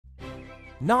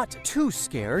not too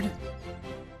scared.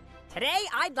 Today,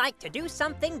 I'd like to do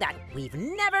something that we've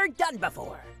never done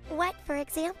before. What, for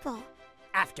example?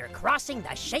 After crossing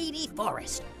the shady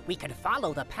forest, we could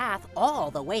follow the path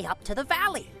all the way up to the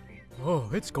valley. Oh,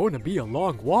 it's going to be a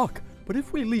long walk, but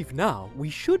if we leave now, we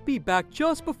should be back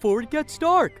just before it gets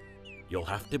dark. You'll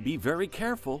have to be very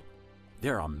careful.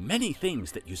 There are many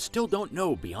things that you still don't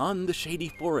know beyond the shady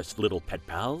forest, little pet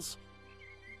pals.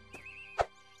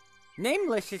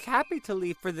 Nameless is happy to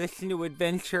leave for this new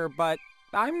adventure, but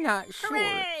I'm not sure.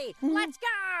 Hooray! Let's go!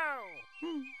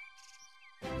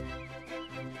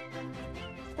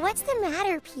 What's the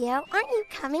matter, Pio? Aren't you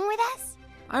coming with us?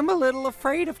 I'm a little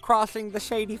afraid of crossing the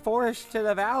shady forest to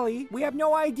the valley. We have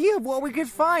no idea of what we could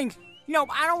find. No,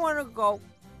 I don't want to go.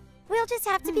 We'll just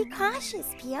have to be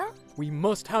cautious, Pio. We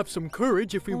must have some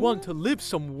courage if we want to live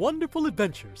some wonderful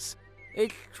adventures.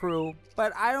 It's true,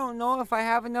 but I don't know if I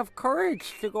have enough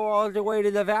courage to go all the way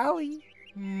to the valley.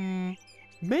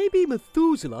 Maybe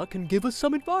Methuselah can give us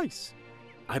some advice.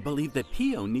 I believe that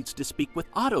Pio needs to speak with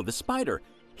Otto the spider.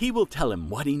 He will tell him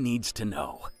what he needs to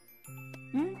know.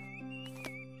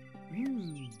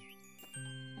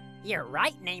 You're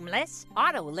right, Nameless.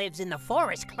 Otto lives in the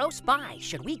forest close by.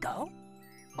 Should we go?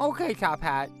 Okay, Top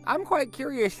Hat. I'm quite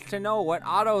curious to know what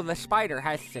Otto the spider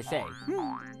has to say.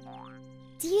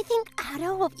 Do you think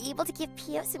Otto will be able to give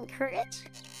Pio some courage?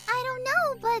 I don't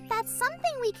know, but that's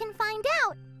something we can find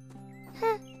out.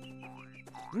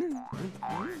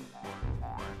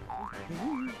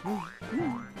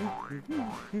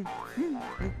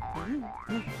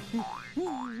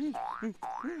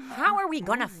 How are we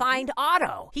gonna find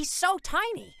Otto? He's so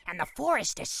tiny, and the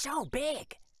forest is so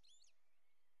big.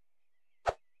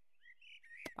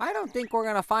 I don't think we're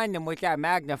gonna find him with that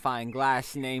magnifying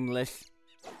glass, Nameless.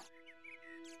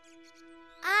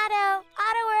 Otto,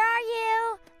 where are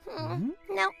you?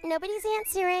 No, nobody's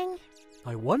answering.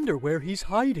 I wonder where he's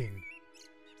hiding.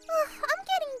 I'm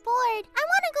getting bored. I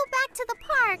want to go back to the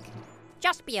park.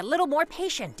 Just be a little more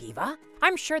patient, Eva.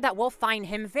 I'm sure that we'll find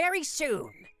him very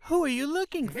soon. Who are you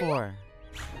looking for?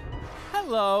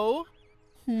 Hello.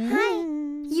 Hi.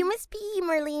 You must be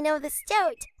Merlino the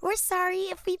Stoat. We're sorry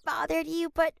if we bothered you,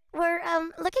 but we're,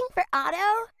 looking for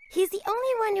Otto. He's the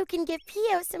only one who can give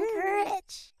Pio some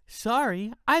courage.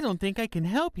 Sorry, I don't think I can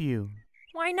help you.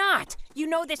 Why not? You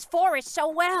know this forest so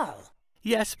well.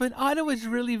 Yes, but Otto is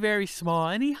really very small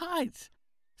and he hides.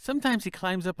 Sometimes he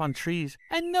climbs up on trees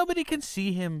and nobody can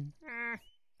see him. That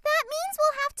means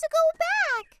we'll have to go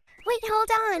back. Wait,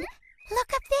 hold on.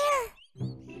 Look up there.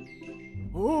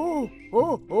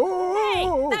 Hey,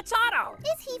 that's Otto.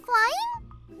 Is he flying?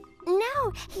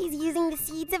 No, he's using the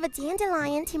seeds of a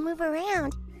dandelion to move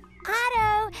around.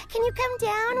 Otto, can you come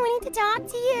down? We need to talk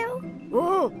to you.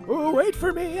 Wait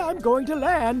for me. I'm going to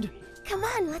land. Come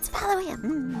on, let's follow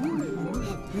him.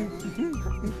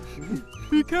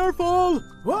 Be careful!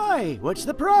 Why? What's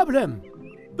the problem?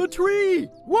 The tree!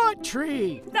 What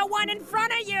tree? The one in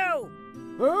front of you!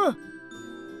 Huh?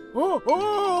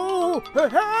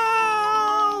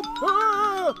 Help!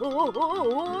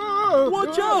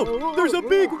 Watch out! There's a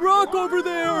big rock over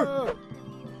there!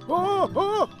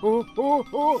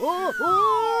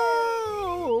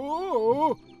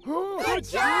 Good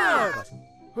job!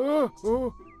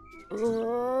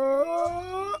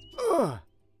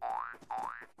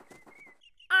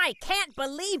 I can't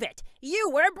believe it! You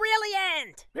were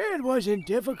brilliant! It wasn't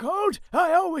difficult.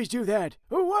 I always do that.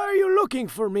 Why are you looking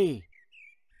for me?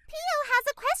 Pio has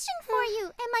a question for you.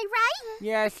 Am I right?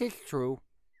 Yes, it's true.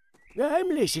 I'm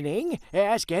listening.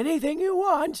 Ask anything you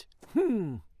want.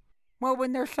 Well,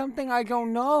 when there's something I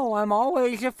don't know, I'm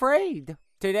always afraid.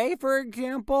 Today, for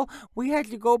example, we had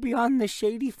to go beyond the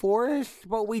shady forest,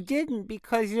 but we didn't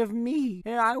because of me,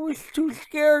 and I was too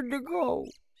scared to go.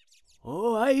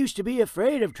 Oh, I used to be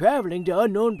afraid of traveling to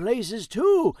unknown places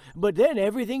too, but then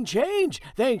everything changed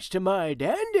thanks to my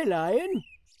dandelion.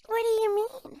 What do you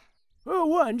mean?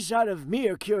 Once, out of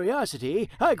mere curiosity,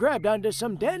 I grabbed onto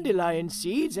some dandelion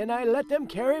seeds and I let them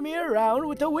carry me around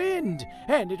with the wind,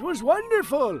 and it was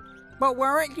wonderful. But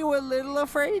weren't you a little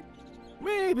afraid?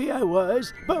 Maybe I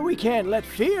was, but we can't let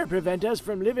fear prevent us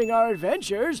from living our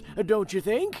adventures, don't you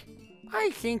think? I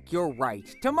think you're right.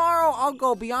 Tomorrow I'll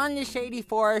go beyond the shady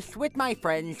forest with my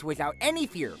friends without any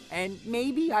fear. And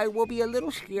maybe I will be a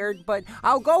little scared, but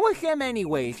I'll go with them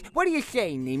anyways. What do you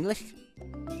say, Nameless?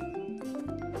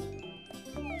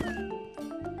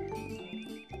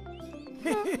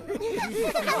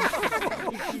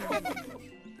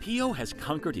 Pio has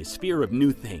conquered his fear of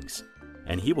new things,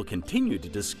 and he will continue to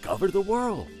discover the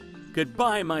world.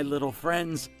 Goodbye, my little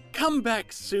friends. Come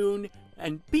back soon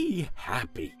and be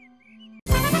happy.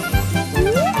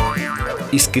 Yeah!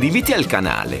 Iscriviti al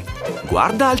canale.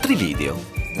 Guarda altri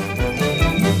video.